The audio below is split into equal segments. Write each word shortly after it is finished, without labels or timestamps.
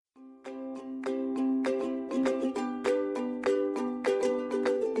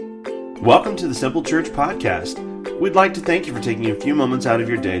Welcome to the Simple Church Podcast. We'd like to thank you for taking a few moments out of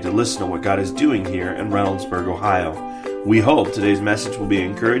your day to listen to what God is doing here in Reynoldsburg, Ohio. We hope today's message will be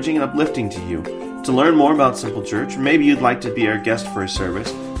encouraging and uplifting to you. To learn more about Simple Church, or maybe you'd like to be our guest for a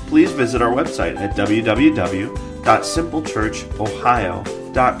service, please visit our website at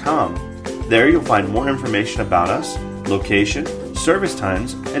www.simplechurchohio.com. There you'll find more information about us, location, service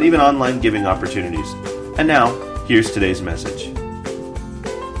times, and even online giving opportunities. And now, here's today's message.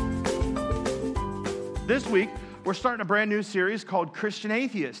 This week, we're starting a brand new series called Christian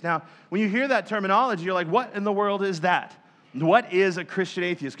Atheist. Now, when you hear that terminology, you're like, what in the world is that? What is a Christian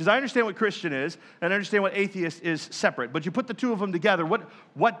atheist? Because I understand what Christian is, and I understand what atheist is separate. But you put the two of them together,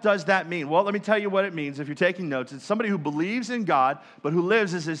 what does that mean? Well, let me tell you what it means if you're taking notes. It's somebody who believes in God, but who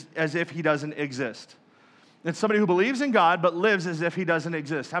lives as if he doesn't exist. It's somebody who believes in God, but lives as if he doesn't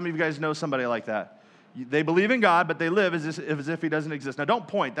exist. How many of you guys know somebody like that? They believe in God, but they live as if he doesn't exist. Now, don't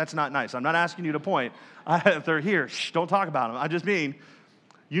point. That's not nice. I'm not asking you to point. If they're here, don't talk about them. I just mean,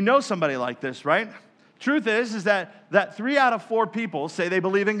 you know somebody like this, right? Truth is that 3 out of 4 people say they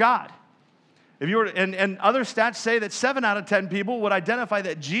believe in God. If you were, and other stats say that 7 out of 10 people would identify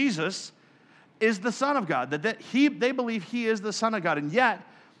that Jesus is the Son of God, that they believe he is the Son of God. And yet,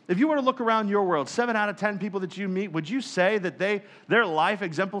 if you were to look around your world, 7 out of 10 people that you meet, would you say that their life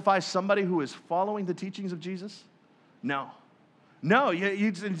exemplifies somebody who is following the teachings of Jesus? No. No,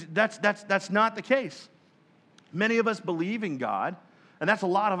 that's not the case. Many of us believe in God, and that's a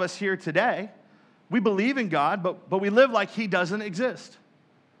lot of us here today. We believe in God, but we live like he doesn't exist.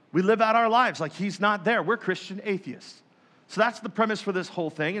 We live out our lives like he's not there. We're Christian atheists. So that's the premise for this whole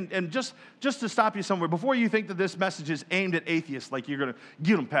thing. And just to stop you somewhere, before you think that this message is aimed at atheists, like you're going to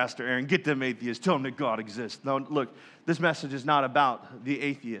get them, Pastor Aaron, get them atheists, tell them that God exists. No, look, this message is not about the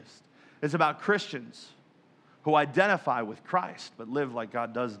atheist. It's about Christians who identify with Christ but live like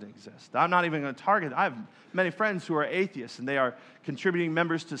God doesn't exist. I'm not even going to target. I have many friends who are atheists, and they are contributing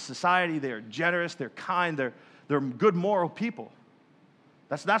members to society. They are generous. They're kind. They're good moral people.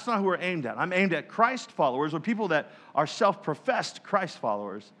 That's not who we're aimed at. I'm aimed at Christ followers, or people that are self-professed Christ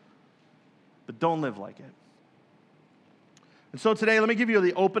followers, but don't live like it. And so today, let me give you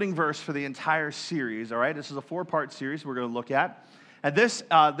the opening verse for the entire series, all right? This is a 4-part series we're going to look at. And this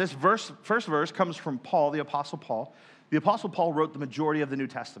first verse comes from Paul, the Apostle Paul. The Apostle Paul wrote the majority of the New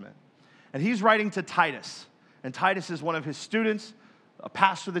Testament. And he's writing to Titus. And Titus is one of his students, a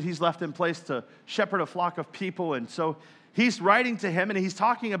pastor that he's left in place to shepherd a flock of people. And so he's writing to him, and he's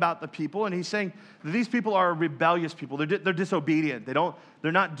talking about the people, and he's saying that these people are rebellious people. They're disobedient.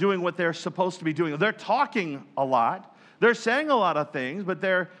 They're not doing what they're supposed to be doing. They're talking a lot. They're saying a lot of things, but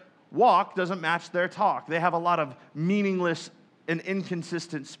their walk doesn't match their talk. They have a lot of meaningless and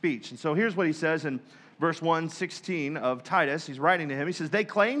inconsistent speech. And so here's what he says in verse 1:16 of Titus. He's writing to him. He says, they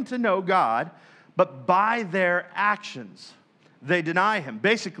claim to know God, but by their actions, they deny him.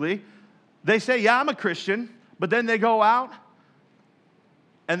 Basically, they say, yeah, I'm a Christian, but then they go out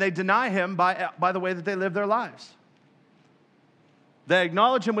and they deny him by the way that they live their lives. They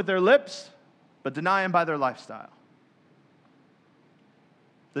acknowledge him with their lips, but deny him by their lifestyle.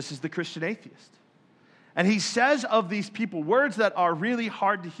 This is the Christian atheist. And he says of these people words that are really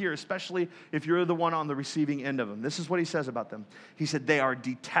hard to hear, especially if you're the one on the receiving end of them. This is what he says about them. He said, they are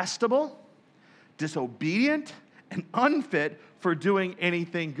detestable, disobedient, and unfit for doing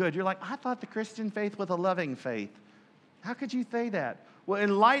anything good. You're like, I thought the Christian faith was a loving faith. How could you say that? Well,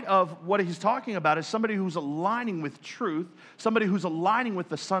 in light of what he's talking about is somebody who's aligning with truth, somebody who's aligning with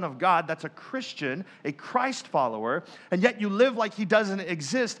the Son of God, that's a Christian, a Christ follower, and yet you live like he doesn't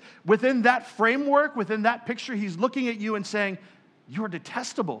exist. Within that framework, within that picture, he's looking at you and saying, you're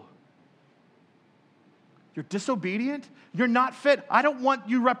detestable. You're disobedient. You're not fit. I don't want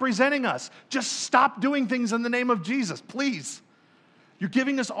you representing us. Just stop doing things in the name of Jesus, please. You're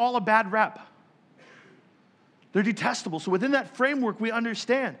giving us all a bad rep. They're detestable. So within that framework, we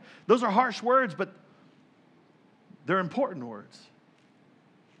understand. Those are harsh words, but they're important words.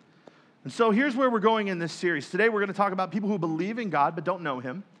 And so here's where we're going in this series. Today we're going to talk about people who believe in God but don't know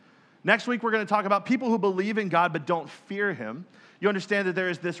him. Next week we're going to talk about people who believe in God but don't fear him. You understand that there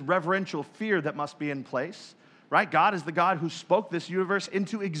is this reverential fear that must be in place, right? God is the God who spoke this universe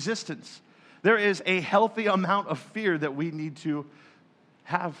into existence. There is a healthy amount of fear that we need to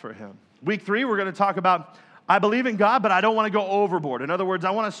have for him. Week 3, we're going to talk about, I believe in God, but I don't want to go overboard. In other words,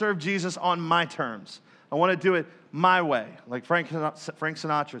 I want to serve Jesus on my terms. I want to do it my way, like Frank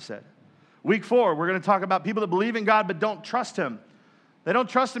Sinatra said. Week 4, we're going to talk about people that believe in God but don't trust him. They don't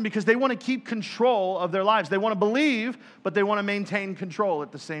trust him because they want to keep control of their lives. They want to believe, but they want to maintain control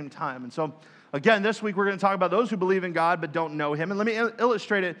at the same time. And so, again, this week we're going to talk about those who believe in God but don't know him. And let me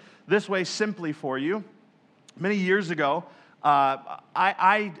illustrate it this way simply for you. Many years ago,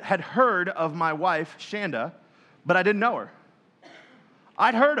 I had heard of my wife, Shanda, but I didn't know her.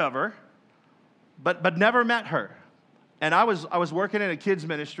 I'd heard of her, but never met her. And I was working in a kids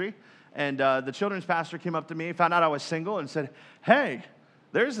ministry, and the children's pastor came up to me, found out I was single, and said, "Hey,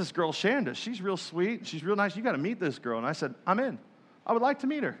 there's this girl, Shanda. She's real sweet. She's real nice. You got to meet this girl." And I said, "I'm in. I would like to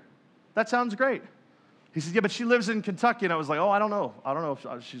meet her. That sounds great." He said, "Yeah, but she lives in Kentucky." And I was like, "Oh, I don't know. I don't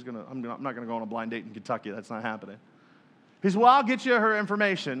know if she's gonna. I'm not gonna go on a blind date in Kentucky. That's not happening." He said, "Well, I'll get you her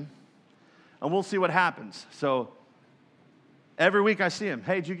information, and we'll see what happens." So every week I see him.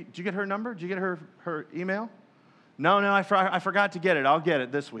 "Hey, did you get her number? Did you get her email?" No, I forgot to get it. I'll get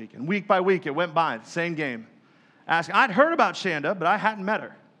it this week. And week by week, it went by, the same game. Asking, I'd heard about Shanda, but I hadn't met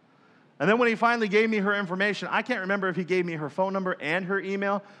her. And then when he finally gave me her information, I can't remember if he gave me her phone number and her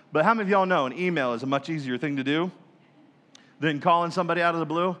email, but how many of y'all know an email is a much easier thing to do than calling somebody out of the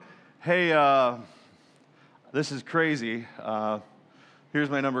blue? "Hey, this is crazy.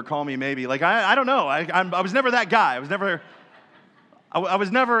 Here's my number. Call me maybe." Like, I don't know. I was never that guy. I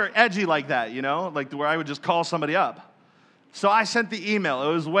was never edgy like that, like where I would just call somebody up. So I sent the email.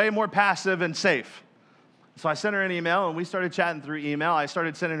 It was way more passive and safe. So I sent her an email, and we started chatting through email. I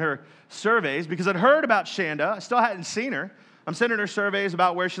started sending her surveys because I'd heard about Shanda. I still hadn't seen her. I'm sending her surveys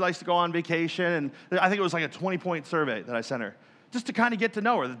about where she likes to go on vacation, and I think it was like a 20-point survey that I sent her, just to kind of get to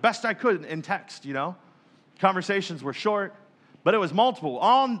know her the best I could in text, Conversations were short, but it was multiple,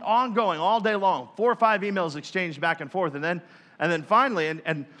 ongoing, all day long, 4 or 5 emails exchanged back and forth, and then finally,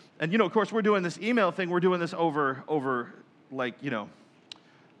 and of course, we're doing this email thing. We're doing this over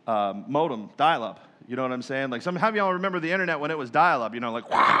modem, dial-up. You know what I'm saying? Like, how of y'all remember the internet when it was dial-up?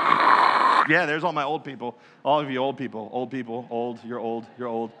 Yeah, there's all my old people. All of you old people, old, you're old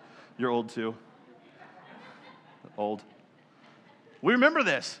too. Old. We remember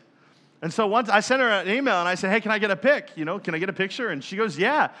this. And so once I sent her an email and I said, "Hey, can I get a pic? Can I get a picture?" And she goes,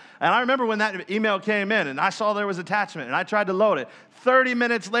 "Yeah." And I remember when that email came in and I saw there was attachment and I tried to load it. 30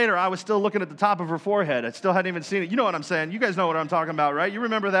 minutes later, I was still looking at the top of her forehead. I still hadn't even seen it. You know what I'm saying? You guys know what I'm talking about, right? You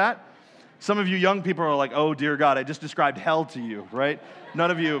remember that? Some of you young people are like, "Oh, dear God, I just described hell to you," right?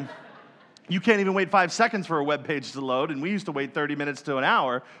 None of you can't even wait 5 seconds for a web page to load, and we used to wait 30 minutes to an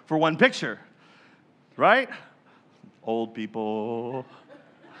hour for one picture, right? Old people.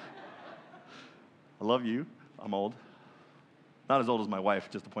 I love you. I'm old. Not as old as my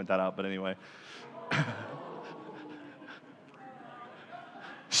wife, just to point that out, but anyway.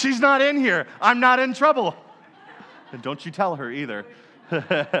 She's not in here. I'm not in trouble. And don't you tell her either.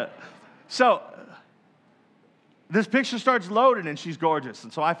 So this picture starts loading, and she's gorgeous.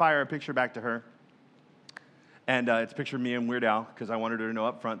 And so I fire a picture back to her. And it's a picture of me and Weird Al, because I wanted her to know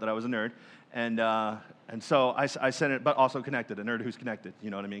up front that I was a nerd. And so I sent it, but also connected, a nerd who's connected, you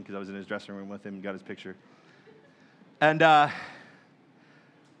know what I mean? Because I was in his dressing room with him and got his picture. And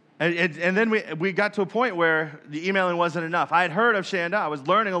then we got to a point where the emailing wasn't enough. I had heard of Shanda. I was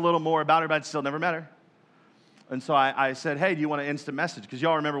learning a little more about her, but I'd still never met her. And so I said, "Hey, do you want to instant message?" Because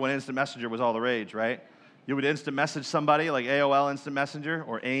y'all remember when instant messenger was all the rage, right? You would instant message somebody, like AOL Instant Messenger,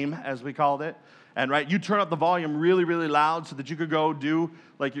 or AIM, as we called it. And you turn up the volume really, really loud so that you could go do,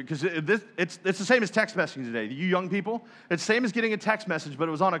 because it's the same as text messaging today. You young people, it's the same as getting a text message, but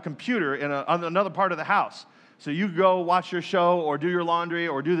it was on a computer on another part of the house. So you go watch your show or do your laundry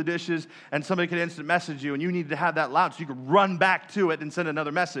or do the dishes, and somebody could instant message you, and you needed to have that loud so you could run back to it and send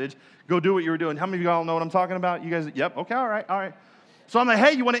another message, go do what you were doing. How many of you all know what I'm talking about? You guys, yep, okay, all right. So I'm like,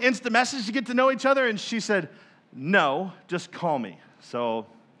 "Hey, you want to instant message to get to know each other?" And she said, "No, just call me." So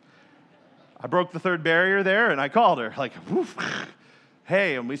I broke the third barrier there, and I called her, like, woof.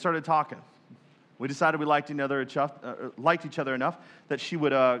 Hey, and we started talking. We decided we liked each other enough that she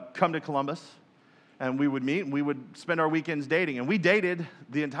would come to Columbus, and we would meet, and we would spend our weekends dating. And we dated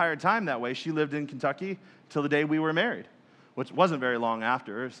the entire time that way. She lived in Kentucky till the day we were married, which wasn't very long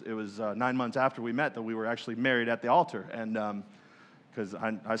after. It was 9 months after we met that we were actually married at the altar. And because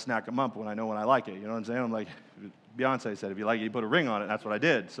I snack them up when I like it. You know what I'm saying? I'm like, Beyonce said, "If you like it, you put a ring on it." That's what I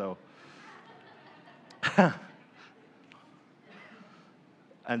did, so. And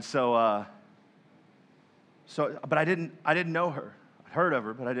but I didn't know her. I'd heard of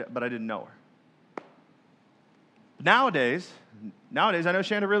her, but I didn't know her. Nowadays, I know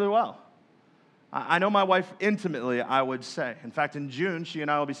Shanda really well. I know my wife intimately, I would say. In fact, in June, she and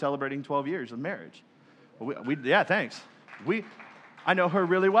I will be celebrating 12 years of marriage. Yeah, thanks. I know her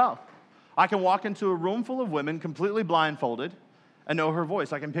really well. I can walk into a room full of women completely blindfolded, and know her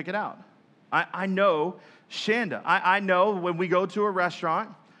voice. I can pick it out. I know Shanda. I know when we go to a restaurant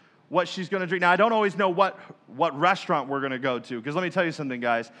what she's going to drink. Now, I don't always know what restaurant we're going to go to, because let me tell you something,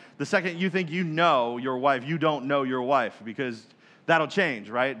 guys. The second you think you know your wife, you don't know your wife, because that'll change,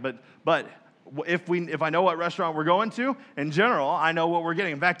 right? But if I know what restaurant we're going to, in general, I know what we're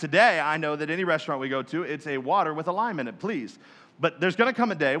getting. In fact, today, I know that any restaurant we go to, it's a water with a lime in it, please. But there's going to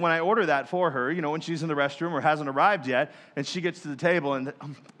come a day when I order that for her, when she's in the restroom or hasn't arrived yet, and she gets to the table, and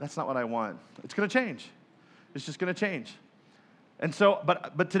that's not what I want. It's going to change. It's just going to change. And so,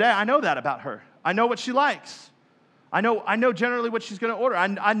 but today I know that about her. I know what she likes. I know generally what she's going to order.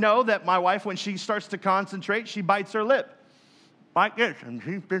 I know that my wife, when she starts to concentrate, she bites her lip like this, and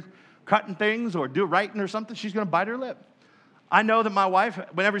she's been cutting things or writing or something, she's going to bite her lip. I know that my wife,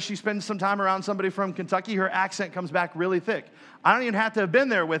 whenever she spends some time around somebody from Kentucky, her accent comes back really thick. I don't even have to have been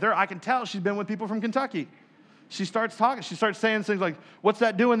there with her. I can tell she's been with people from Kentucky. She starts talking. She starts saying things like, "What's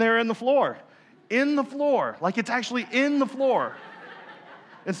that doing there in the floor?" In the floor. Like it's actually in the floor.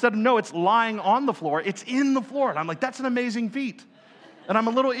 Instead of, no, it's lying on the floor. It's in the floor. And I'm like, that's an amazing feat. And I'm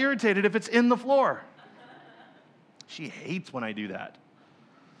a little irritated if it's in the floor. She hates when I do that.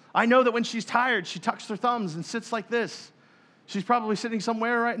 I know that when she's tired, she tucks her thumbs and sits like this. She's probably sitting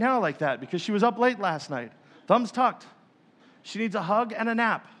somewhere right now like that because she was up late last night. Thumbs tucked. She needs a hug and a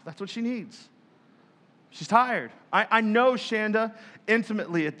nap. That's what she needs. She's tired. I know Shanda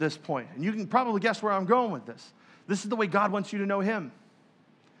intimately at this point, and you can probably guess where I'm going with this. This is the way God wants you to know him.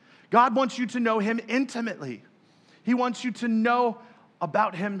 God wants you to know him intimately. He wants you to know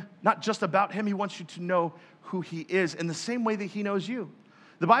about him, not just about him. He wants you to know who he is in the same way that he knows you.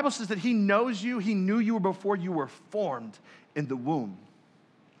 The Bible says that he knows you. He knew you before you were formed in the womb.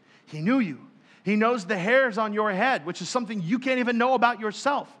 He knew you. He knows the hairs on your head, which is something you can't even know about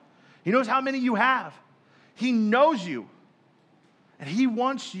yourself. He knows how many you have. He knows you. And he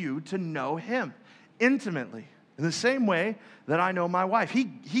wants you to know him intimately in the same way that I know my wife.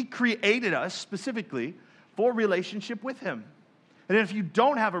 He created us specifically for relationship with him. And if you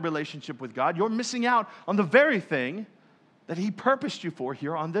don't have a relationship with God, you're missing out on the very thing that he purposed you for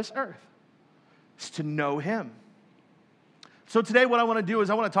here on this earth. It's to know him. So today what I want to do is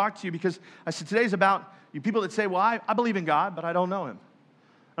I want to talk to you because I said today's about you people that say, well, I believe in God, but I don't know him.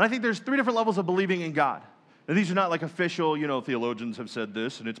 And I think there's 3 different levels of believing in God. Now, these are not like official, theologians have said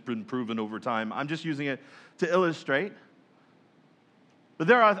this and it's been proven over time. I'm just using it to illustrate.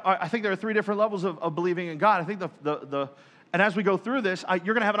 But I think there are 3 different levels of believing in God. I think and as we go through this,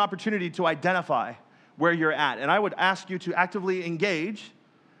 you're going to have an opportunity to identify where you're at. And I would ask you to actively engage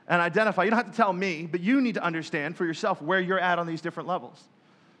and identify. You don't have to tell me, but you need to understand for yourself where you're at on these different levels.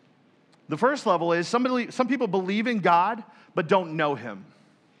 The first level is some people believe in God but don't know him.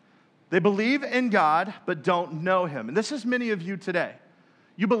 They believe in God but don't know him. And this is many of you today.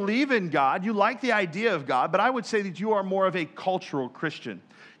 You believe in God, you like the idea of God, but I would say that you are more of a cultural Christian.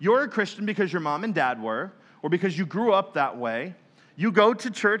 You're a Christian because your mom and dad were, or because you grew up that way. You go to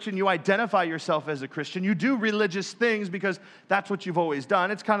church and you identify yourself as a Christian. You do religious things because that's what you've always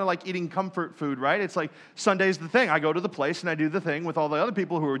done. It's kind of like eating comfort food, right? It's like Sunday's the thing. I go to the place and I do the thing with all the other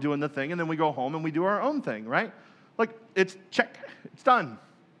people who are doing the thing, and then we go home and we do our own thing, right? Like, it's check. It's done.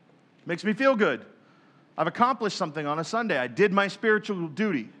 Makes me feel good. I've accomplished something on a Sunday. I did my spiritual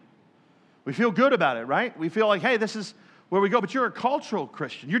duty. We feel good about it, right? We feel like, hey, this is where we go. But you're a cultural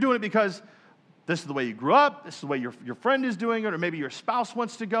Christian. You're doing it because this is the way you grew up. This is the way your friend is doing it, or maybe your spouse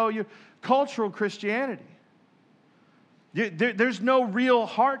wants to go. Cultural Christianity. There's no real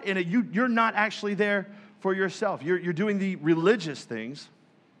heart in it. You're not actually there for yourself. You're doing the religious things.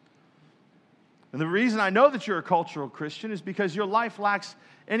 And the reason I know that you're a cultural Christian is because your life lacks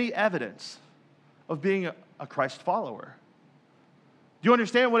any evidence of being a Christ follower. Do you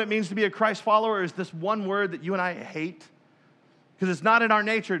understand what it means to be a Christ follower? Is this one word that you and I hate? Because it's not in our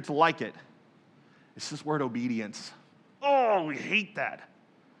nature to like it. It's this word obedience. Oh, we hate that.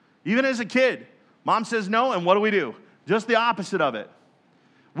 Even as a kid, mom says no, and what do? Just the opposite of it.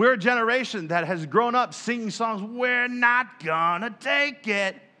 We're a generation that has grown up singing songs, we're not gonna take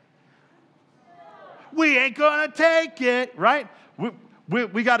it. We ain't gonna take it, right?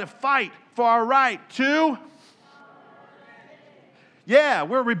 We got to fight for our right to. Yeah,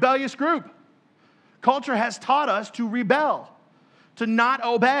 we're a rebellious group. Culture has taught us to rebel, to not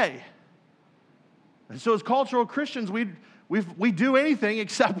obey. And so as cultural Christians, we do anything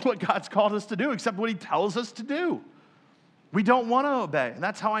except what God's called us to do, except what he tells us to do. We don't want to obey. And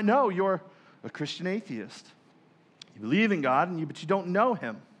that's how I know you're a Christian atheist. You believe in God, but you don't know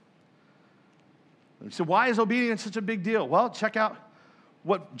him. So why is obedience such a big deal? Well, check out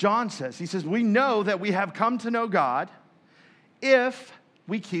what John says. He says, we know that we have come to know God if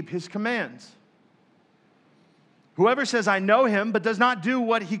we keep his commands. Whoever says, I know him, but does not do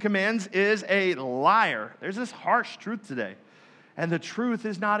what he commands is a liar. There's this harsh truth today. And the truth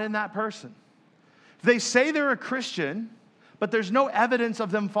is not in that person. If they say they're a Christian, but there's no evidence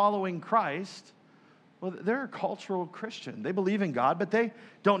of them following Christ, well, they're a cultural Christian. They believe in God, but they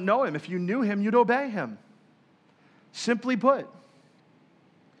don't know him. If you knew him, you'd obey him. Simply put,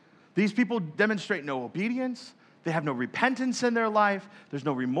 these people demonstrate no obedience. They have no repentance in their life. There's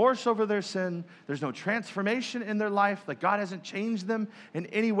no remorse over their sin. There's no transformation in their life. Like God hasn't changed them in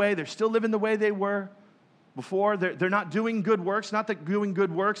any way. They're still living the way they were before. They're not doing good works. Not that doing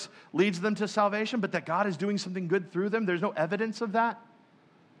good works leads them to salvation, but that God is doing something good through them. There's no evidence of that.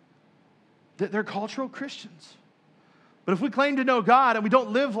 They're cultural Christians. But if we claim to know God and we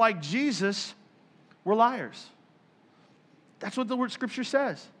don't live like Jesus, we're liars. That's what the word Scripture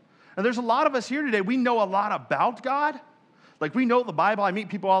says. And there's a lot of us here today, we know a lot about God. Like we know the Bible. I meet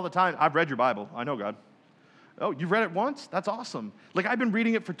people all the time. I've read your Bible. I know God. Oh, you've read it once? That's awesome. Like I've been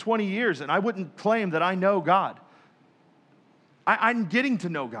reading it for 20 years and I wouldn't claim that I know God. I'm getting to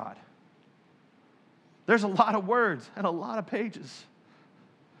know God. There's a lot of words and a lot of pages.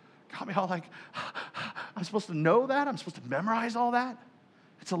 Got me all like, I'm supposed to know that? I'm supposed to memorize all that?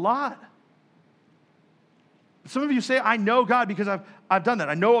 It's a lot. Some of you say, I know God because I've done that.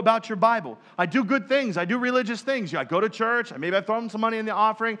 I know about your Bible. I do good things. I do religious things. I go to church. Maybe I've thrown some money in the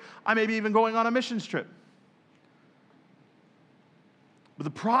offering. I may be even going on a missions trip. But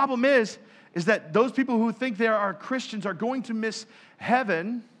the problem is that those people who think they are Christians are going to miss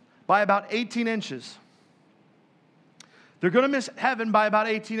heaven by about 18 inches. They're going to miss heaven by about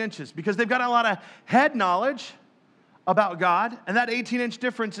 18 inches because they've got a lot of head knowledge about God, and that 18-inch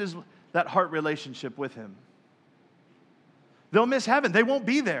difference is that heart relationship with him. They'll miss heaven. They won't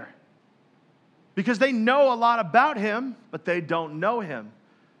be there because they know a lot about him, but they don't know him.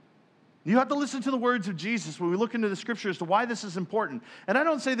 You have to listen to the words of Jesus when we look into the Scripture as to why this is important. And I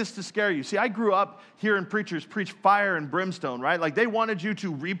don't say this to scare you. See, I grew up hearing preachers preach fire and brimstone, right? Like they wanted you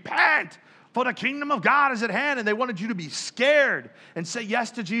to repent, for the kingdom of God is at hand, and they wanted you to be scared and say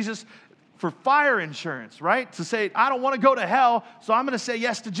yes to Jesus for fire insurance, right? To say, I don't want to go to hell, so I'm going to say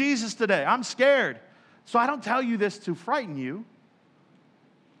yes to Jesus today. I'm scared. So I don't tell you this to frighten you.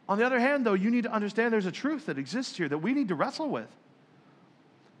 On the other hand, though, you need to understand there's a truth that exists here that we need to wrestle with.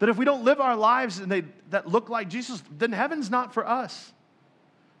 That if we don't live our lives that look like Jesus, then heaven's not for us.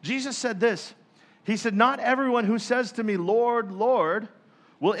 Jesus said this. He said, not everyone who says to me, Lord, Lord,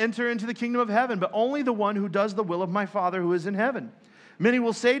 will enter into the kingdom of heaven, but only the one who does the will of my Father who is in heaven. Many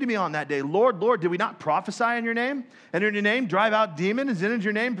will say to me on that day, Lord, Lord, did we not prophesy in your name? And in your name drive out demons, and in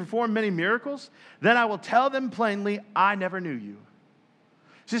your name perform many miracles? Then I will tell them plainly, I never knew you.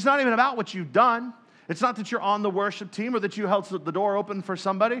 See, it's not even about what you've done. It's not that you're on the worship team or that you held the door open for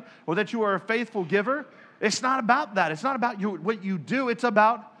somebody or that you are a faithful giver. It's not about that. It's not about what you do. It's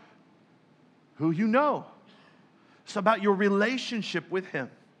about who you know. It's about your relationship with him.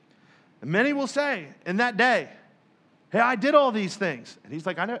 And many will say in that day, hey, I did all these things. And he's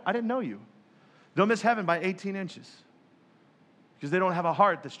like, I didn't know you. They'll miss heaven by 18 inches because they don't have a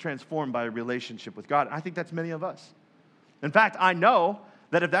heart that's transformed by a relationship with God. And I think that's many of us. In fact, I know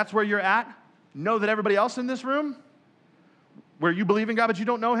that if that's where you're at, know that everybody else in this room, where you believe in God but you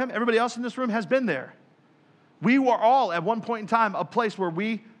don't know him, everybody else in this room has been there. We were all at one point in time a place where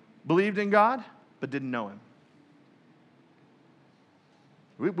we believed in God but didn't know him.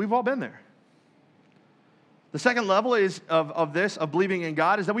 We've all been there. The second level is of believing in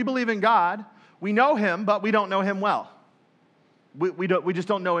God is that we believe in God. We know him, but we don't know him well. We just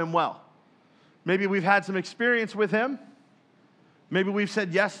don't know him well. Maybe we've had some experience with him. Maybe we've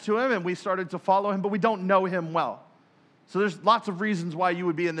said yes to him and we started to follow him, but we don't know him well. So there's lots of reasons why you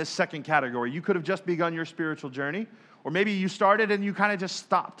would be in this second category. You could have just begun your spiritual journey, or maybe you started and you kind of just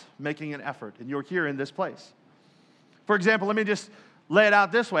stopped making an effort, and you're here in this place. For example, let me just lay it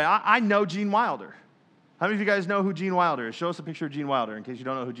out this way. I know Gene Wilder. How many of you guys know who Gene Wilder is? Show us a picture of Gene Wilder in case you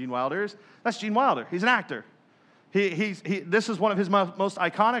don't know who Gene Wilder is. That's Gene Wilder. He's an actor. This is one of his most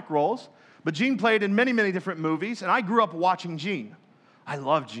iconic roles, but Gene played in many, many different movies, and I grew up watching Gene. I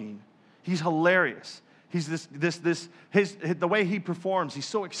love Gene. He's hilarious. He's the way he performs, he's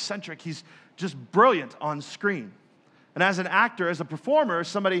so eccentric. He's just brilliant on screen. And as an actor, as a performer,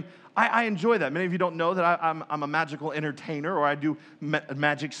 somebody, I enjoy that. Many of you don't know that I'm a magical entertainer, or I do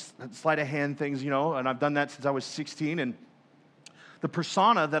magic sleight of hand things, and I've done that since I was 16. And the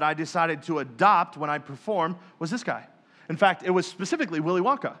persona that I decided to adopt when I performed was this guy. In fact, it was specifically Willy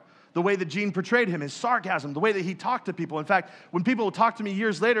Wonka. the way that Gene portrayed him, his sarcasm, the way that he talked to people. In fact, when people would talk to me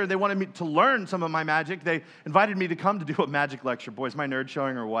years later, they wanted me to learn some of my magic. They invited me to come to do a magic lecture. Boy, is my nerd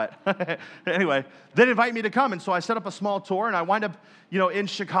showing or what? Anyway, they'd invite me to come, and so I set up a small tour, and I wind up, in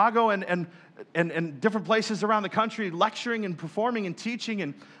Chicago and different places around the country lecturing and performing and teaching.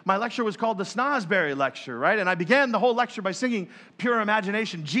 And my lecture was called the Snosberry Lecture, right? And I began the whole lecture by singing Pure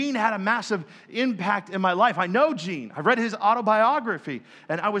Imagination. Gene had a massive impact in my life. I know Gene. I've read his autobiography.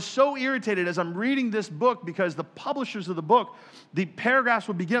 And I was so irritated as I'm reading this book because the publishers of the book, the paragraphs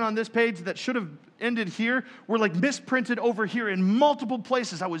would begin on this page that should have ended here, were like misprinted over here in multiple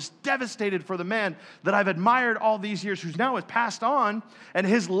places. I was devastated for the man that I've admired all these years, who's now has passed on, and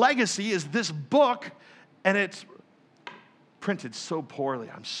his legacy is this book, and it's printed so poorly.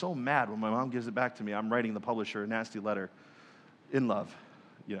 I'm so mad when my mom gives it back to me. I'm writing the publisher a nasty letter in love,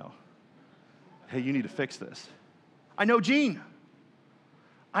 Hey, you need to fix this. I know Gene.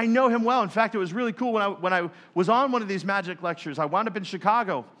 I know him well. In fact, it was really cool when I was on one of these magic lectures. I wound up in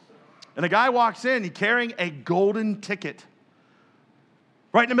Chicago, and a guy walks in, he's carrying a golden ticket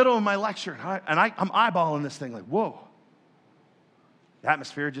right in the middle of my lecture. And I'm eyeballing this thing like, whoa. The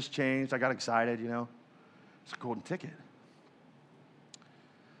atmosphere just changed. I got excited, It's a golden ticket.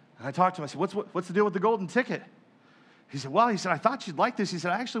 And I talked to him. I said, what's the deal with the golden ticket? He said, I thought you'd like this. He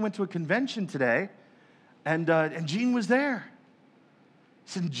said, I actually went to a convention today, and Gene was there.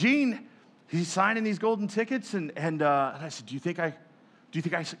 He said, Gene, he's signing these golden tickets, and I said, do you think I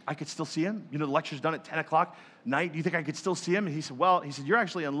could still see him? The lecture's done at 10 o'clock night. Do you think I could still see him? And he said, you're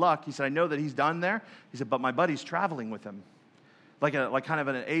actually in luck. He said, I know that he's done there. He said, but my buddy's traveling with him, like kind of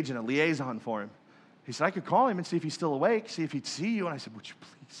an agent, a liaison for him. He said, I could call him and see if he's still awake, see if he'd see you. And I said, would you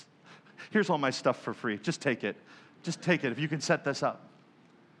please? Here's all my stuff for free. Just take it. Just take it if you can set this up.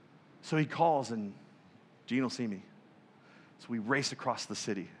 So he calls, and Gene will see me. So we race across the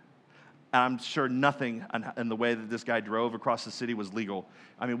city. And I'm sure nothing in the way that this guy drove across the city was legal.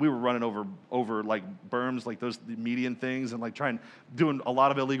 I mean, we were running over like berms, like those median things, and like doing a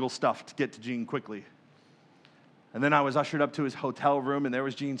lot of illegal stuff to get to Gene quickly. And then I was ushered up to his hotel room, and there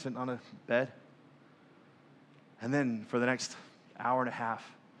was Gene sitting on a bed. And then for the next hour and a half,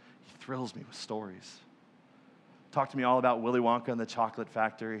 he thrills me with stories. Talked to me all about Willy Wonka and the Chocolate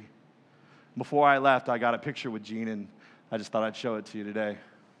Factory. Before I left, I got a picture with Gene, and I just thought I'd show it to you today.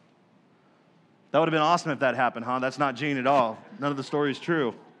 That would have been awesome if that happened, huh? That's not Gene at all. None of the story is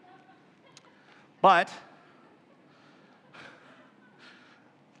true. But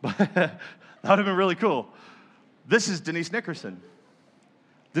that would have been really cool. This is Denise Nickerson.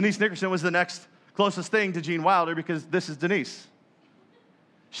 Denise Nickerson was the next closest thing to Gene Wilder because this is Denise.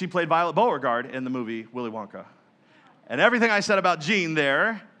 She played Violet Beauregard in the movie Willy Wonka. And everything I said about Gene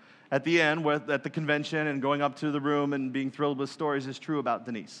there at the end, at the convention and going up to the room and being thrilled with stories, is true about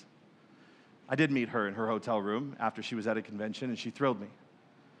Denise. I did meet her in her hotel room after she was at a convention, and she thrilled me.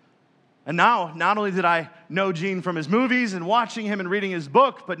 And now, not only did I know Gene from his movies and watching him and reading his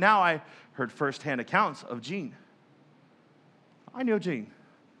book, but now I heard firsthand accounts of Gene. I know Gene.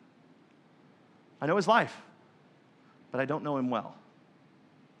 I know his life, but I don't know him well.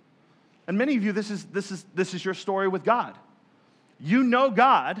 And many of you, this is your story with God. You know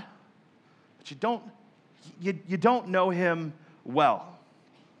God, but you don't know him well.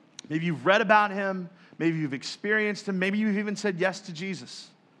 Maybe you've read about him. Maybe you've experienced him. Maybe you've even said yes to Jesus.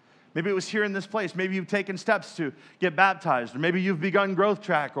 Maybe it was here in this place. Maybe you've taken steps to get baptized. Or maybe you've begun Growth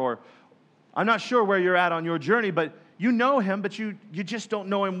Track. Or I'm not sure where you're at on your journey, but you know him, but you just don't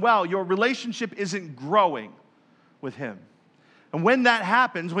know him well. Your relationship isn't growing with him. And when that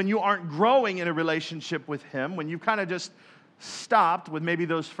happens, when you aren't growing in a relationship with him, when you've kind of just stopped with maybe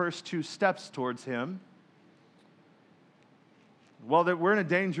those first two steps towards him, well, we're in a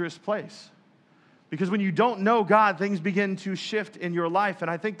dangerous place. Because when you don't know God, things begin to shift in your life. And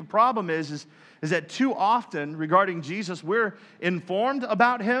I think the problem is that too often regarding Jesus, we're informed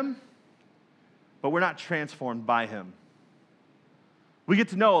about him, but we're not transformed by him. We get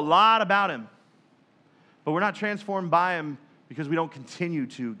to know a lot about him, but we're not transformed by him because we don't continue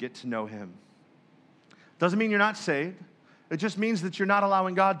to get to know him. Doesn't mean you're not saved. It just means that you're not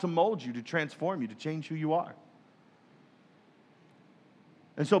allowing God to mold you, to transform you, to change who you are.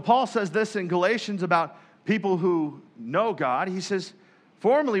 And so Paul says this in Galatians about people who know God. He says,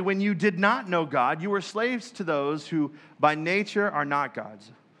 formerly when you did not know God, you were slaves to those who by nature are not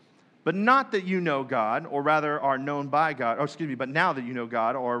God's. But not that you know God, or rather are known by God, but now that you know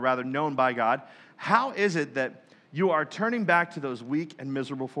God, or rather known by God, how is it that you are turning back to those weak and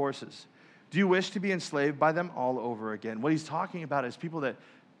miserable forces? Do you wish to be enslaved by them all over again? What he's talking about is people that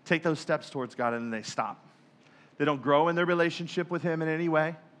take those steps towards God and then they stop. They don't grow in their relationship with him in any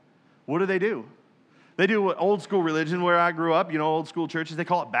way. What do? They do what old school religion where I grew up, old school churches, they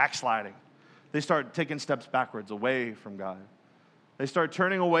call it backsliding. They start taking steps backwards, away from God. They start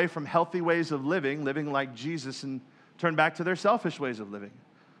turning away from healthy ways of living like Jesus, and turn back to their selfish ways of living.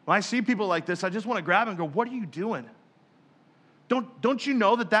 When I see people like this, I just want to grab them and go, what are you doing? Don't you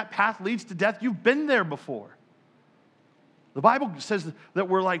know that path leads to death? You've been there before. The Bible says that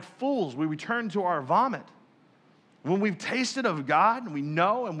we're like fools. We return to our vomit. When we've tasted of God, and we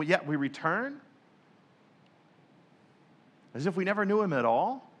know, and yet we return, as if we never knew Him at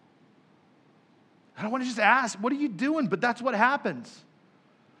all. And I want to just ask, what are you doing? But that's what happens.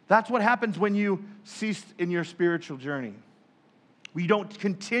 That's what happens when you cease in your spiritual journey. We don't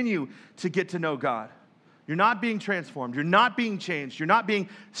continue to get to know God. You're not being transformed. You're not being changed. You're not being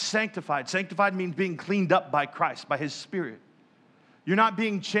sanctified. Sanctified means being cleaned up by Christ, by His Spirit. You're not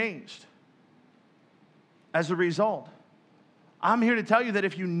being changed as a result. I'm here to tell you that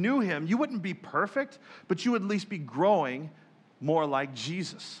if you knew Him, you wouldn't be perfect, but you would at least be growing more like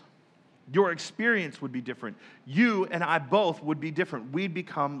Jesus. Your experience would be different. You and I both would be different. We'd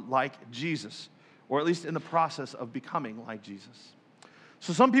become like Jesus, or at least in the process of becoming like Jesus.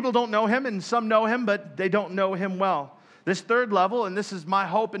 So some people don't know Him, and some know Him, but they don't know Him well. This third level, and this is my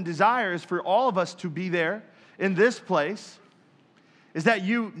hope and desire, is for all of us to be there in this place, is that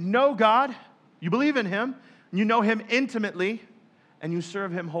you know God, you believe in Him, you know Him intimately, and you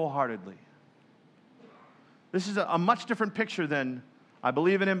serve Him wholeheartedly. This is a much different picture than I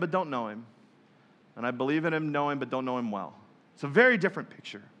believe in Him but don't know Him, and I believe in Him, know Him, but don't know Him well. It's a very different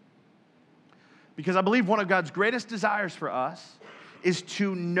picture. Because I believe one of God's greatest desires for us is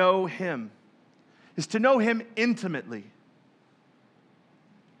to know Him, is to know Him intimately,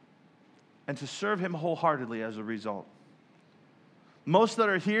 and to serve Him wholeheartedly as a result. Most that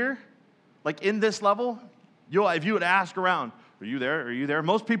are here, like in this level, if you would ask around, are you there? Are you there?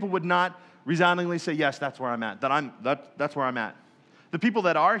 Most people would not resoundingly say, yes, that's where I'm at. That's where I'm at. The people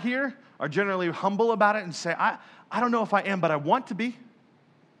that are here are generally humble about it and say, I don't know if I am, but I want to be.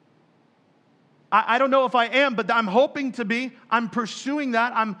 I don't know if I am, but I'm hoping to be. I'm pursuing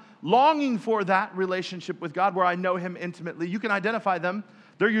that. I'm longing for that relationship with God where I know Him intimately. You can identify them.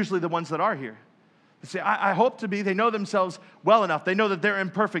 They're usually the ones that are here. They say, I hope to be. They know themselves well enough. They know that they're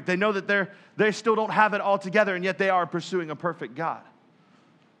imperfect. They know that they still don't have it all together, and yet they are pursuing a perfect God.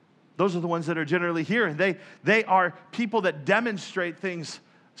 Those are the ones that are generally here. And they are people that demonstrate things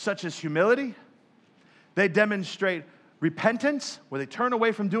such as humility. They demonstrate repentance, where they turn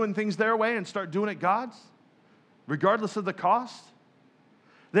away from doing things their way and start doing it God's, regardless of the cost.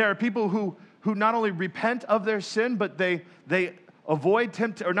 There are people who not only repent of their sin, but they avoid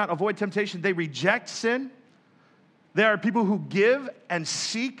temptation, they reject sin. There are people who give and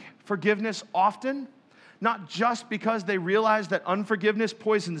seek forgiveness often, not just because they realize that unforgiveness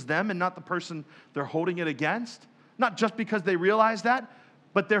poisons them and not the person they're holding it against, not just because they realize that,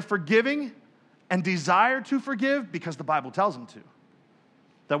 but they're forgiving and desire to forgive because the Bible tells them to.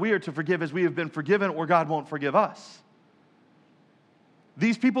 That we are to forgive as we have been forgiven, or God won't forgive us.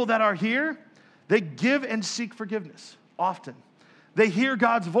 These people that are here, they give and seek forgiveness often. They hear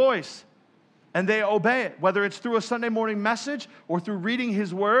God's voice and they obey it, whether it's through a Sunday morning message or through reading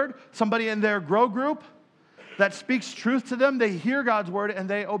His Word, somebody in their grow group that speaks truth to them, they hear God's Word and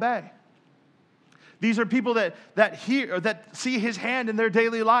they obey. These are people that hear, or that see His hand in their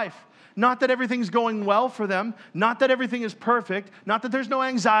daily life. Not that everything's going well for them, not that everything is perfect, not that there's no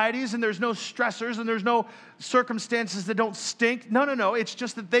anxieties and there's no stressors and there's no circumstances that don't stink. No. It's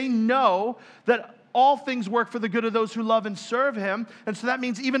just that they know that all things work for the good of those who love and serve Him. And so that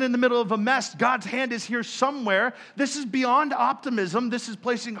means even in the middle of a mess, God's hand is here somewhere. This is beyond optimism. This is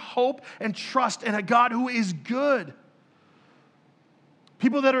placing hope and trust in a God who is good.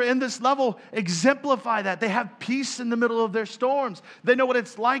 People that are in this level exemplify that. They have peace in the middle of their storms. They know what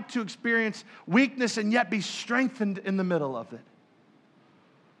it's like to experience weakness and yet be strengthened in the middle of it.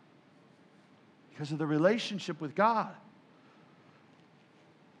 Because of the relationship with God.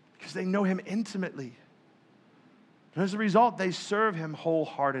 Because they know Him intimately. And as a result, they serve Him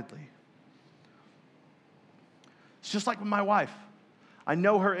wholeheartedly. It's just like with my wife. I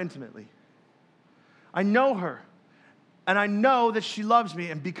know her intimately. I know her. And I know that she loves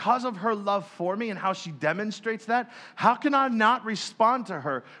me. And because of her love for me and how she demonstrates that, how can I not respond to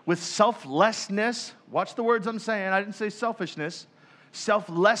her with selflessness? Watch the words I'm saying. I didn't say selfishness.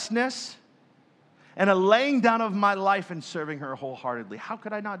 Selflessness. And a laying down of my life and serving her wholeheartedly. How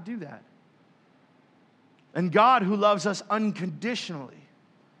could I not do that? And God, who loves us unconditionally,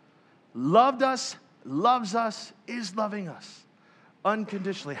 loved us, loves us, is loving us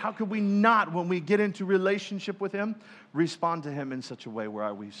unconditionally. How could we not, when we get into relationship with him, respond to him in such a way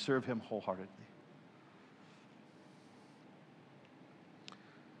where we serve him wholeheartedly?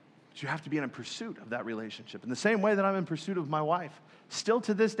 But you have to be in a pursuit of that relationship. In the same way that I'm in pursuit of my wife, still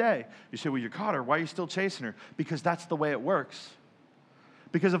to this day. You say, well, you caught her. Why are you still chasing her? Because that's the way it works.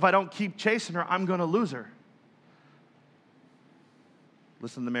 Because if I don't keep chasing her, I'm going to lose her.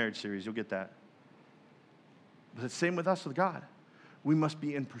 Listen to the marriage series. You'll get that. But it's the same with us, with God. We must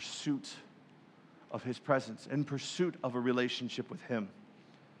be in pursuit of his presence, in pursuit of a relationship with him.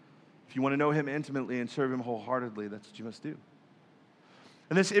 If you want to know him intimately and serve him wholeheartedly, that's what you must do.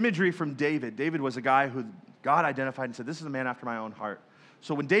 And this imagery from David. David was a guy who God identified and said, this is a man after my own heart.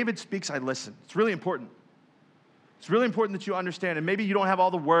 So when David speaks, I listen. It's really important. It's really important that you understand, and maybe you don't have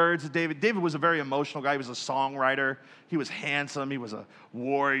all the words of David. David was a very emotional guy. He was a songwriter. He was handsome. He was a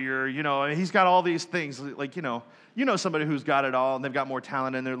warrior. And he's got all these things. Like, you know somebody who's got it all, and they've got more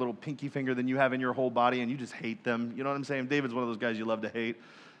talent in their little pinky finger than you have in your whole body, and you just hate them. You know what I'm saying? David's one of those guys you love to hate.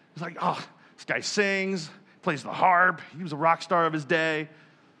 It's like, oh, this guy sings, plays the harp. He was a rock star of his day.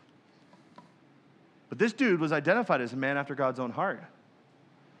 But this dude was identified as a man after God's own heart.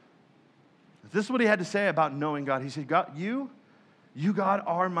 This is what he had to say about knowing God. He said, God, you, God,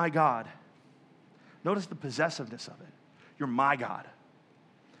 are my God. Notice the possessiveness of it. You're my God.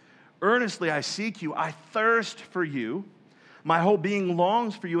 Earnestly I seek you. I thirst for you. My whole being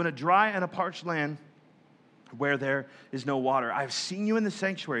longs for you in a dry and a parched land where there is no water. I've seen you in the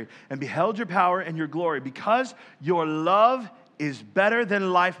sanctuary and beheld your power and your glory. Because your love is better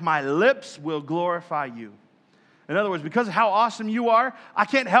than life, my lips will glorify you. In other words, because of how awesome you are, I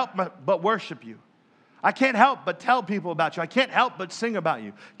can't help but worship you. I can't help but tell people about you. I can't help but sing about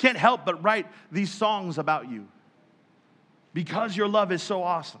you. Can't help but write these songs about you. Because your love is so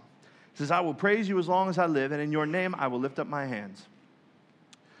awesome. He says, I will praise you as long as I live, and in your name I will lift up my hands.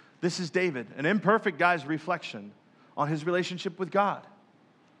 This is David, an imperfect guy's reflection on his relationship with God.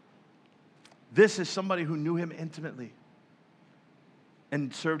 This is somebody who knew him intimately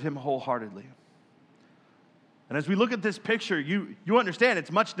and served him wholeheartedly. And as we look at this picture, you understand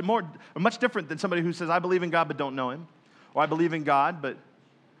it's much different than somebody who says, I believe in God but don't know him. Or I believe in God but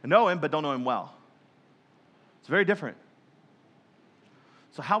know him but don't know him well. It's very different.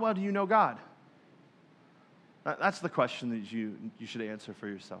 So how well do you know God? That's the question that you should answer for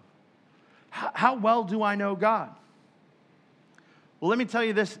yourself. How well do I know God? Well, let me tell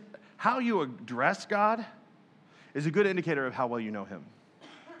you this. How you address God is a good indicator of how well you know him.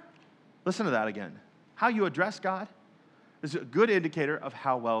 Listen to that again. How you address God is a good indicator of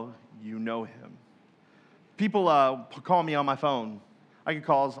how well you know him. People call me on my phone. I get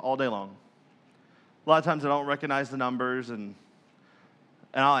calls all day long. A lot of times I don't recognize the numbers, and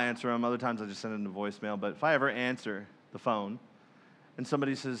I'll answer them. Other times I just send it into voicemail. But if I ever answer the phone and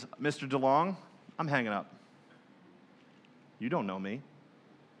somebody says, Mr. DeLong, I'm hanging up. You don't know me.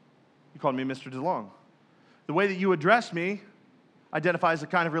 You called me Mr. DeLong. The way that you address me identifies the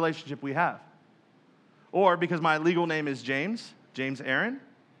kind of relationship we have. Or because my legal name is James Aaron,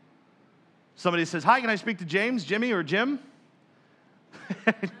 somebody says, hi, can I speak to James, Jimmy, or Jim?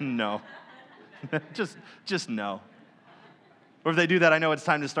 No. just no. Or if they do that, I know it's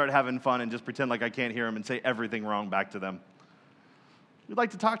time to start having fun and just pretend like I can't hear them and say everything wrong back to them. We'd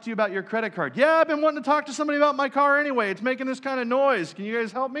like to talk to you about your credit card. Yeah, I've been wanting to talk to somebody about my car anyway. It's making this kind of noise. Can you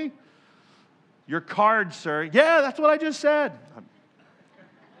guys help me? Your card, sir. Yeah, that's what I just said.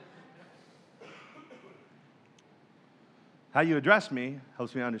 How you address me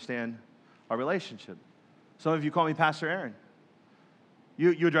helps me understand our relationship. Some of you call me Pastor Aaron.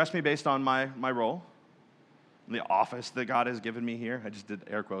 You address me based on my role, the office that God has given me here. I just did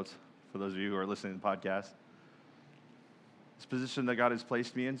air quotes for those of you who are listening to the podcast. This position that God has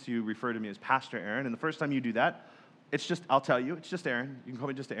placed me in, so you refer to me as Pastor Aaron. And the first time you do that, I'll tell you, it's just Aaron. You can call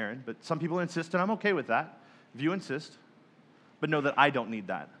me just Aaron. But some people insist, and I'm okay with that, if you insist. But know that I don't need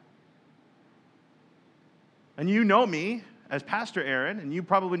that. And you know me as Pastor Aaron, and you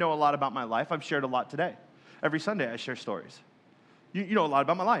probably know a lot about my life. I've shared a lot today. Every Sunday I share stories. You know a lot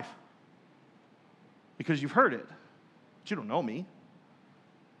about my life because you've heard it, but you don't know me.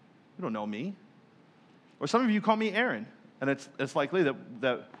 You don't know me. Or some of you call me Aaron, and it's likely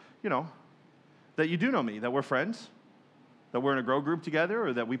that you do know me, that we're friends, that we're in a grow group together,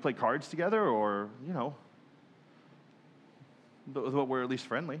 or that we play cards together, or, that we're at least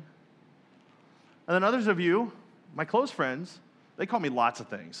friendly. And then others of you, my close friends, they call me lots of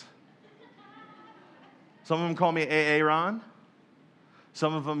things. Some of them call me Aaron.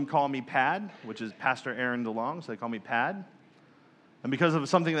 Some of them call me Pad, which is Pastor Aaron DeLong, so they call me Pad. And because of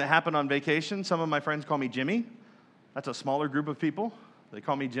something that happened on vacation, some of my friends call me Jimmy. That's a smaller group of people. They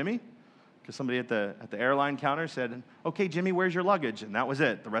call me Jimmy because somebody at the airline counter said, "Okay, Jimmy, where's your luggage?" And that was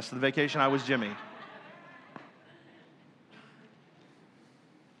it. The rest of the vacation, I was Jimmy.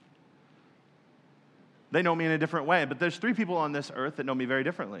 They know me in a different way, but there's 3 people on this earth that know me very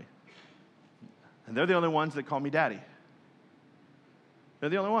differently. And they're the only ones that call me daddy. They're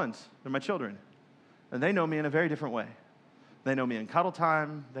the only ones. They're my children. And they know me in a very different way. They know me in cuddle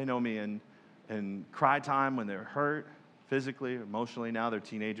time. They know me in cry time when they're hurt, physically, emotionally. Now they're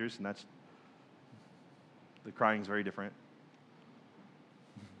teenagers, and the crying's very different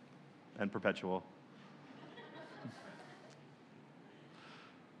and perpetual.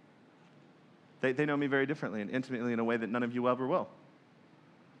 They know me very differently and intimately in a way that none of you ever will,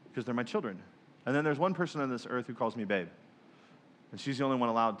 because they're my children. And then there's one person on this earth who calls me babe, and she's the only one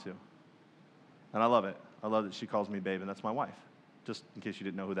allowed to. And I love it. I love that she calls me babe, and that's my wife, just in case you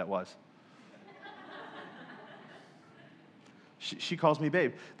didn't know who that was. She calls me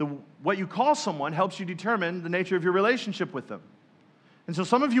babe. What you call someone helps you determine the nature of your relationship with them. And so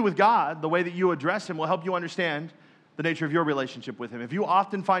some of you with God, the way that you address him will help you understand the nature of your relationship with him. If you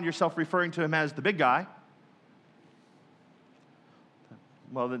often find yourself referring to him as the big guy,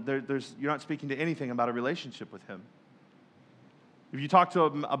 well, you're not speaking to anything about a relationship with him. If you talk to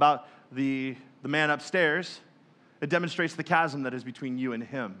him about the man upstairs, it demonstrates the chasm that is between you and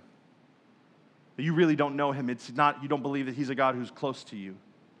him. You really don't know him. You don't believe that he's a God who's close to you.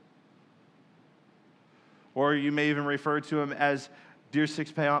 Or you may even refer to him as dear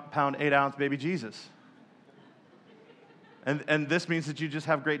 6-pound, 8-ounce baby Jesus. And this means that you just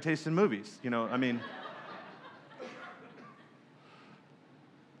have great taste in movies.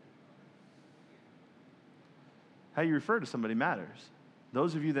 How you refer to somebody matters.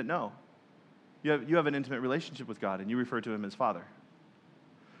 Those of you that know, you have an intimate relationship with God, and you refer to him as Father.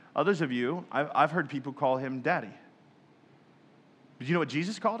 Others of you, I've heard people call him Daddy. But you know what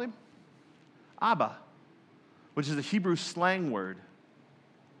Jesus called him? Abba, which is a Hebrew slang word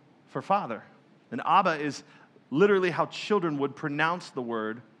for father. And Abba is literally how children would pronounce the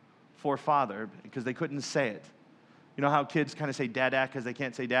word for father because they couldn't say it. You know how kids kind of say dada because they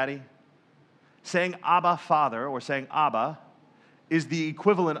can't say daddy? Saying Abba, Father, or saying Abba is the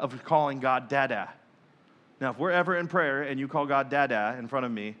equivalent of calling God Dada. Now, if we're ever in prayer and you call God Dada in front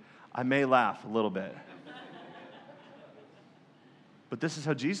of me, I may laugh a little bit. But this is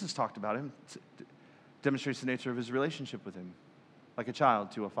how Jesus talked about him. It demonstrates the nature of his relationship with him, like a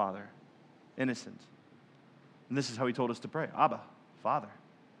child to a father, innocent. And this is how he told us to pray. Abba, Father,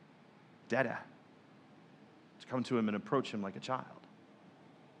 Dada. To come to him and approach him like a child.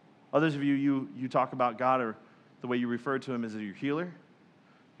 Others of you talk about God, or the way you refer to him as your healer,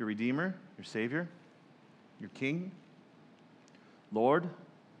 your redeemer, your savior, your king, Lord.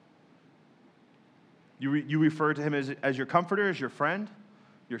 You refer to him as your comforter, as your friend,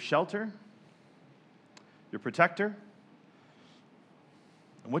 your shelter, your protector.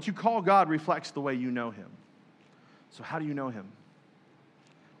 And what you call God reflects the way you know him. So how do you know him?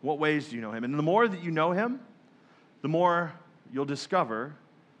 What ways do you know him? And the more that you know him, the more you'll discover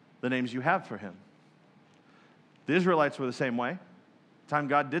the names you have for him. The Israelites were the same way. The time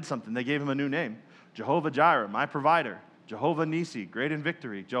God did something, they gave him a new name. Jehovah Jireh, my provider. Jehovah Nisi, great in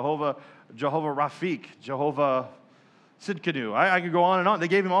victory. Jehovah Rafik, Jehovah Sidkenu. I could go on and on. They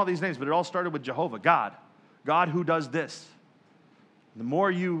gave him all these names, but it all started with Jehovah, God. God who does this. The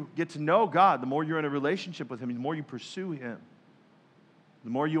more you get to know God, the more you're in a relationship with him, the more you pursue him, the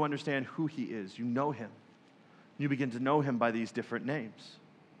more you understand who he is. You know him. You begin to know him by these different names.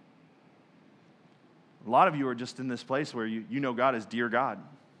 A lot of you are just in this place where you know God as dear God.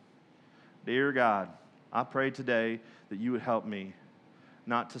 Dear God, I pray today that you would help me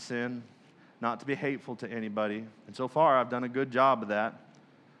not to sin, not to be hateful to anybody. And so far, I've done a good job of that.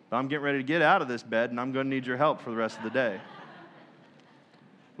 But I'm getting ready to get out of this bed, and I'm going to need your help for the rest of the day.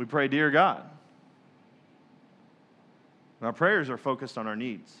 We pray, dear God. And our prayers are focused on our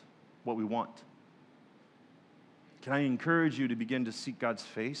needs, what we want. Can I encourage you to begin to seek God's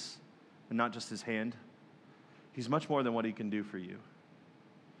face and not just his hand? He's much more than what he can do for you.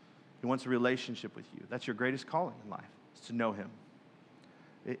 He wants a relationship with you. That's your greatest calling in life. It's to know him.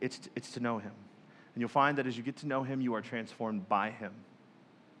 It's to know him. And you'll find that as you get to know him, you are transformed by him.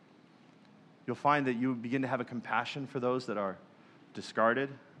 You'll find that you begin to have a compassion for those that are discarded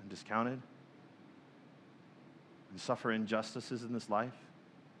and discounted and suffer injustices in this life.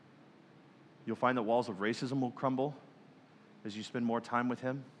 You'll find that walls of racism will crumble as you spend more time with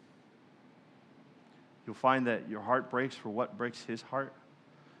him. You'll find that your heart breaks for what breaks his heart.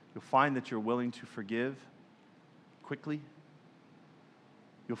 You'll find that you're willing to forgive quickly.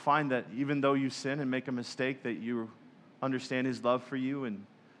 You'll find that even though you sin and make a mistake, that you're understand His love for you and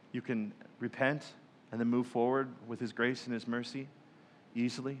you can repent and then move forward with His grace and His mercy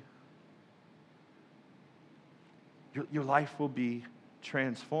easily, your life will be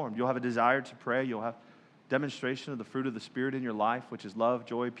transformed. You'll have a desire to pray. You'll have demonstration of the fruit of the Spirit in your life, which is love,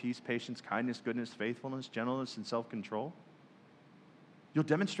 joy, peace, patience, kindness, goodness, faithfulness, gentleness, and self-control. You'll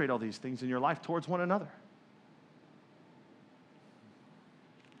demonstrate all these things in your life towards one another.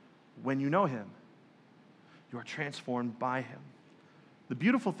 When you know Him, you are transformed by Him. The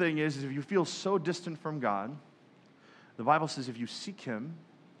beautiful thing is if you feel so distant from God, the Bible says if you seek Him,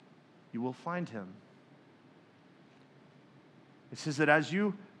 you will find Him. It says that as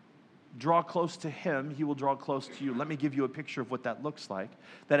you draw close to Him, He will draw close to you. Let me give you a picture of what that looks like.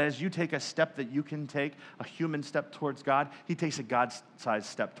 That as you take a step that you can take, a human step towards God, He takes a God-sized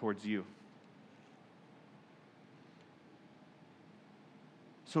step towards you.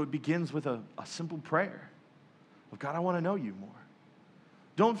 So it begins with a simple prayer of, God, I want to know you more.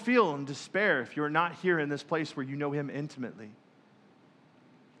 Don't feel in despair if you're not here in this place where you know Him intimately.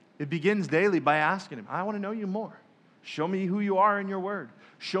 It begins daily by asking Him, I want to know you more. Show me who you are in your word.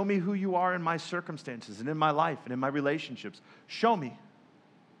 Show me who you are in my circumstances and in my life and in my relationships. Show me.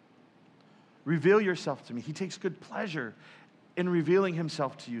 Reveal yourself to me. He takes good pleasure in revealing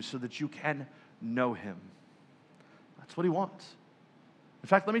Himself to you so that you can know Him. That's what He wants. In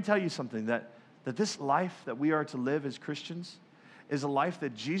fact, let me tell you something, that this life that we are to live as Christians is a life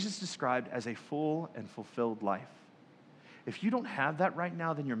that Jesus described as a full and fulfilled life. If you don't have that right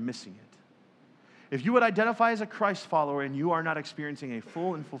now, then you're missing it. If you would identify as a Christ follower and you are not experiencing a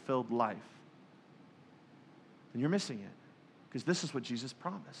full and fulfilled life, then you're missing it, because this is what Jesus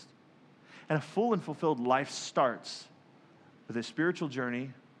promised. And a full and fulfilled life starts with a spiritual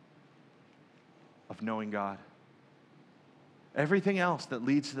journey of knowing God. Everything else that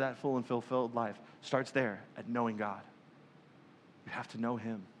leads to that full and fulfilled life starts there at knowing God. You have to know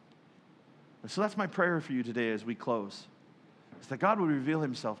Him. And so that's my prayer for you today as we close, is that God would reveal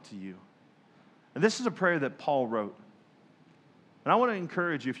Himself to you. And this is a prayer that Paul wrote. And I want to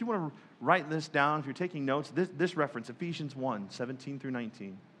encourage you, if you want to write this down, if you're taking notes, this reference, Ephesians 1, 17 through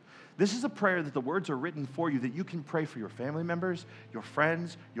 19. This is a prayer that the words are written for you, that you can pray for your family members, your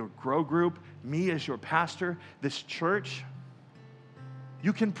friends, your grow group, me as your pastor, this church.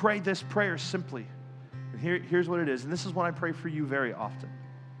 You can pray this prayer simply. And here's what it is. And this is what I pray for you very often,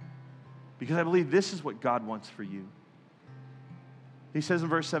 because I believe this is what God wants for you. He says in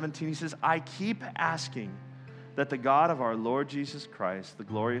verse 17, he says, I keep asking that the God of our Lord Jesus Christ, the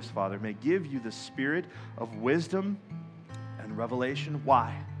glorious Father, may give you the spirit of wisdom and revelation.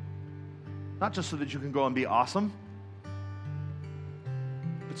 Why? Not just so that you can go and be awesome,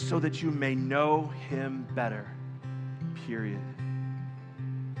 but so that you may know Him better. Period.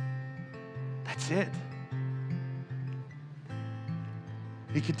 That's it.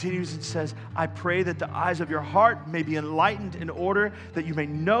 He continues and says, I pray that the eyes of your heart may be enlightened in order that you may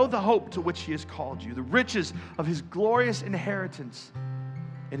know the hope to which He has called you, the riches of His glorious inheritance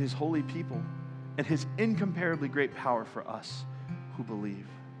in His holy people, and His incomparably great power for us who believe.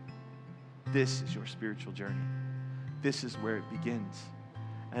 This is your spiritual journey. This is where it begins.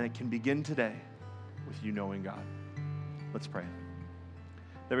 And it can begin today with you knowing God. Let's pray.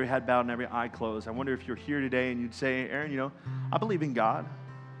 Every head bowed and every eye closed. I wonder if you're here today and you'd say, Aaron, I believe in God.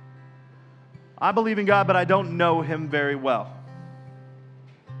 I believe in God, but I don't know Him very well.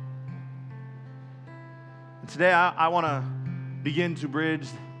 And today I want to begin to bridge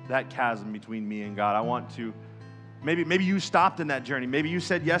that chasm between me and God. I want to, maybe you stopped in that journey. Maybe you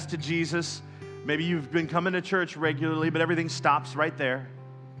said yes to Jesus. Maybe you've been coming to church regularly, but everything stops right there.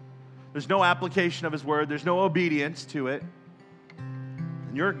 There's no application of His word. There's no obedience to it.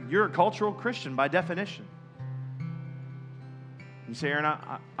 And you're a cultural Christian by definition. You say, Aaron,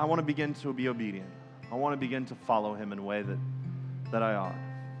 I want to begin to be obedient. I want to begin to follow Him in a way that I ought.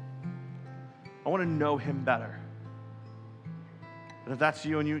 I want to know Him better. And if that's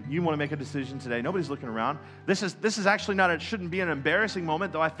you and you want to make a decision today, nobody's looking around. This is actually not, it shouldn't be an embarrassing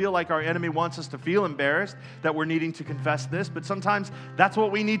moment, though I feel like our enemy wants us to feel embarrassed that we're needing to confess this. But sometimes that's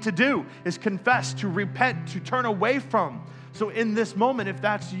what we need to do, is confess, to repent, to turn away from. So in this moment, if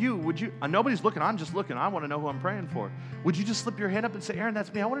that's you, would you, nobody's looking, I'm just looking, I want to know who I'm praying for. Would you just slip your hand up and say, Aaron,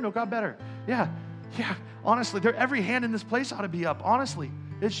 that's me, I want to know God better. Yeah, honestly, every hand in this place ought to be up. Honestly,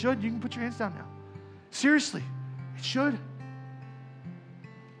 it should. You can put your hands down now. Seriously, it should.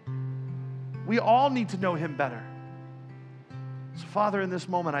 We all need to know Him better. So Father, in this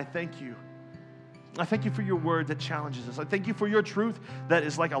moment, I thank you. I thank you for your word that challenges us. I thank you for your truth that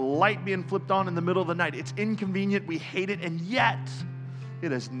is like a light being flipped on in the middle of the night. It's inconvenient, we hate it, and yet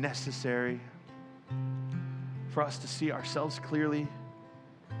it is necessary. for us to see ourselves clearly.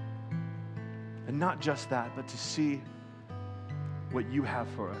 And not just that, but to see what you have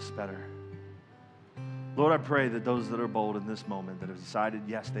for us better. Lord, I pray that those that are bold in this moment, that have decided,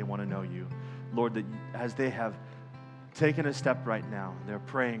 yes, they want to know you, Lord, that as they have taken a step right now, they're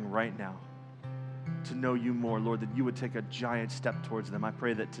praying right now to know you more, Lord, that you would take a giant step towards them. I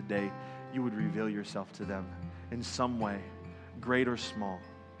pray that today you would reveal yourself to them in some way, great or small,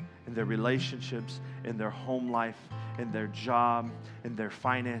 in their relationships, in their home life, in their job, in their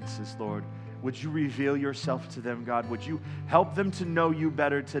finances, Lord. Would you reveal yourself to them, God? Would you help them to know you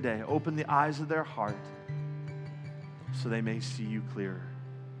better today? Open the eyes of their heart so they may see you clearer.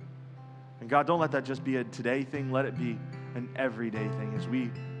 And God, don't let that just be a today thing. Let it be an everyday thing. As we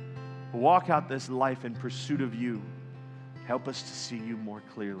walk out this life in pursuit of you, help us to see you more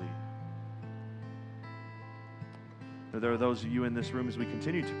clearly. There are those of you in this room, as we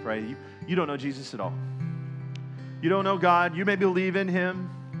continue to pray, you don't know Jesus at all. You don't know God. You may believe in him.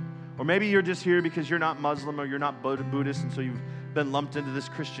 Or maybe you're just here because you're not Muslim or you're not Buddhist, and so you've been lumped into this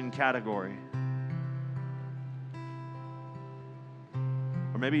Christian category.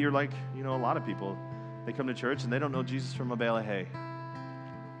 Or maybe you're like, a lot of people. They come to church and they don't know Jesus from a bale of hay.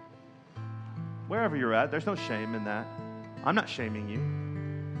 Wherever you're at, there's no shame in that. I'm not shaming you.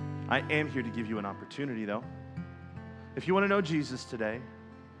 I am here to give you an opportunity, though. If you want to know Jesus today,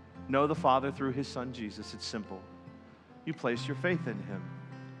 know the Father through his Son Jesus. It's simple. You place your faith in him.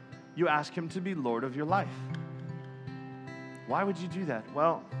 You ask him to be Lord of your life. Why would you do that?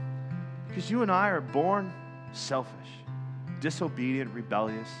 Well, because you and I are born selfish, disobedient,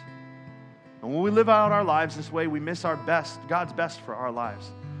 rebellious. And when we live out our lives this way, we miss our best, God's best for our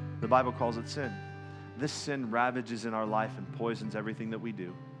lives. The Bible calls it sin. This sin ravages in our life and poisons everything that we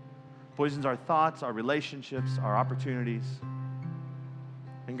do. Poisons our thoughts, our relationships, our opportunities.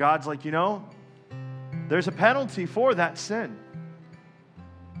 And God's like, there's a penalty for that sin.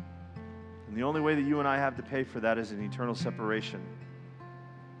 And the only way that you and I have to pay for that is an eternal separation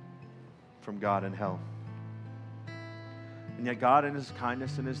from God in hell. And yet God, in his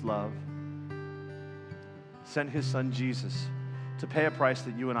kindness and his love, sent his Son Jesus to pay a price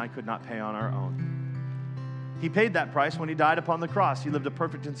that you and I could not pay on our own. He paid that price when he died upon the cross. He lived a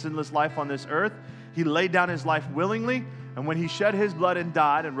perfect and sinless life on this earth. He laid down his life willingly, and when he shed his blood and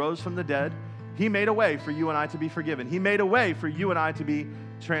died and rose from the dead, he made a way for you and I to be forgiven. He made a way for you and I to be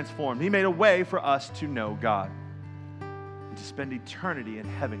transformed. He made a way for us to know God and to spend eternity in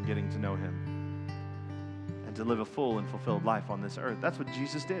heaven getting to know him and to live a full and fulfilled life on this earth. That's what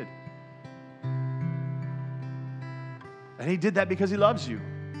Jesus did. And he did that because he loves you.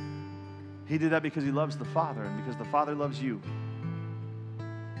 He did that because he loves the Father and because the Father loves you.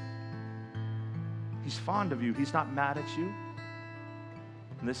 He's fond of you. He's not mad at you.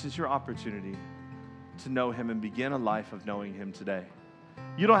 And this is your opportunity to know him and begin a life of knowing him today.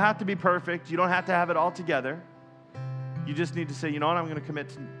 You don't have to be perfect. You don't have to have it all together. You just need to say, I'm going to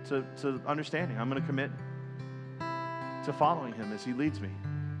commit to understanding. I'm going to commit to following him as he leads me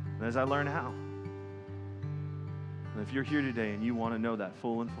and as I learn how. And if you're here today and you want to know that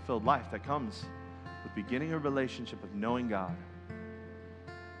full and fulfilled life that comes with beginning a relationship of knowing God,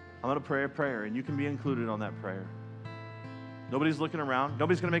 I'm going to pray a prayer, and you can be included on that prayer. Nobody's looking around.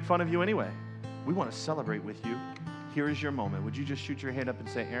 Nobody's going to make fun of you anyway. We want to celebrate with you. Here is your moment. Would you just shoot your hand up and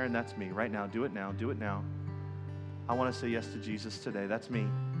say, Aaron, that's me right now. Do it now. Do it now. I want to say yes to Jesus today. That's me.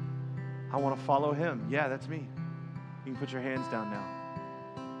 I want to follow him. Yeah, that's me. You can put your hands down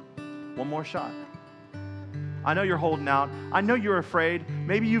now. One more shot. I know you're holding out. I know you're afraid.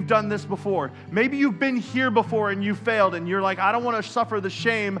 Maybe you've done this before. Maybe you've been here before and you failed and you're like, I don't want to suffer the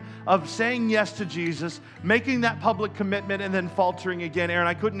shame of saying yes to Jesus, making that public commitment, and then faltering again. Aaron,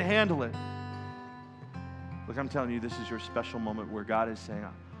 I couldn't handle it. Look, I'm telling you, this is your special moment where God is saying,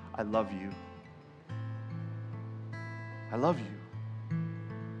 I love you. I love you.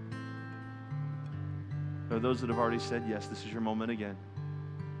 There are those that have already said yes. This is your moment again.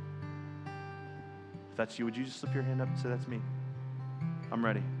 If that's you, would you just slip your hand up and say, that's me? I'm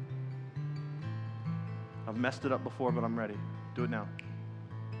ready. I've messed it up before, but I'm ready. Do it now.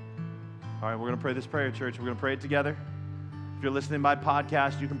 All right, we're going to pray this prayer, church. We're going to pray it together. If you're listening by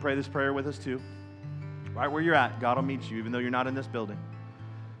podcast, you can pray this prayer with us too. Right where you're at, God will meet you, even though you're not in this building.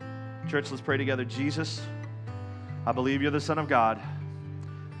 Church, let's pray together. Jesus, I believe you're the Son of God.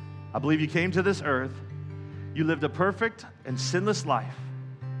 I believe you came to this earth. You lived a perfect and sinless life.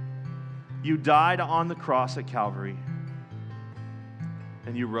 You died on the cross at Calvary,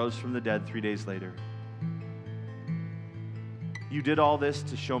 and you rose from the dead 3 days later. You did all this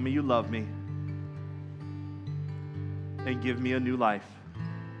to show me you love me and give me a new life.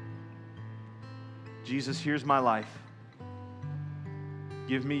 Jesus, here's my life.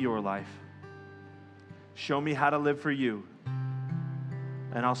 Give me your life. Show me how to live for you,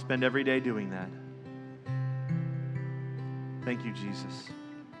 and I'll spend every day doing that. Thank you, Jesus.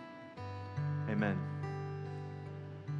 Amen.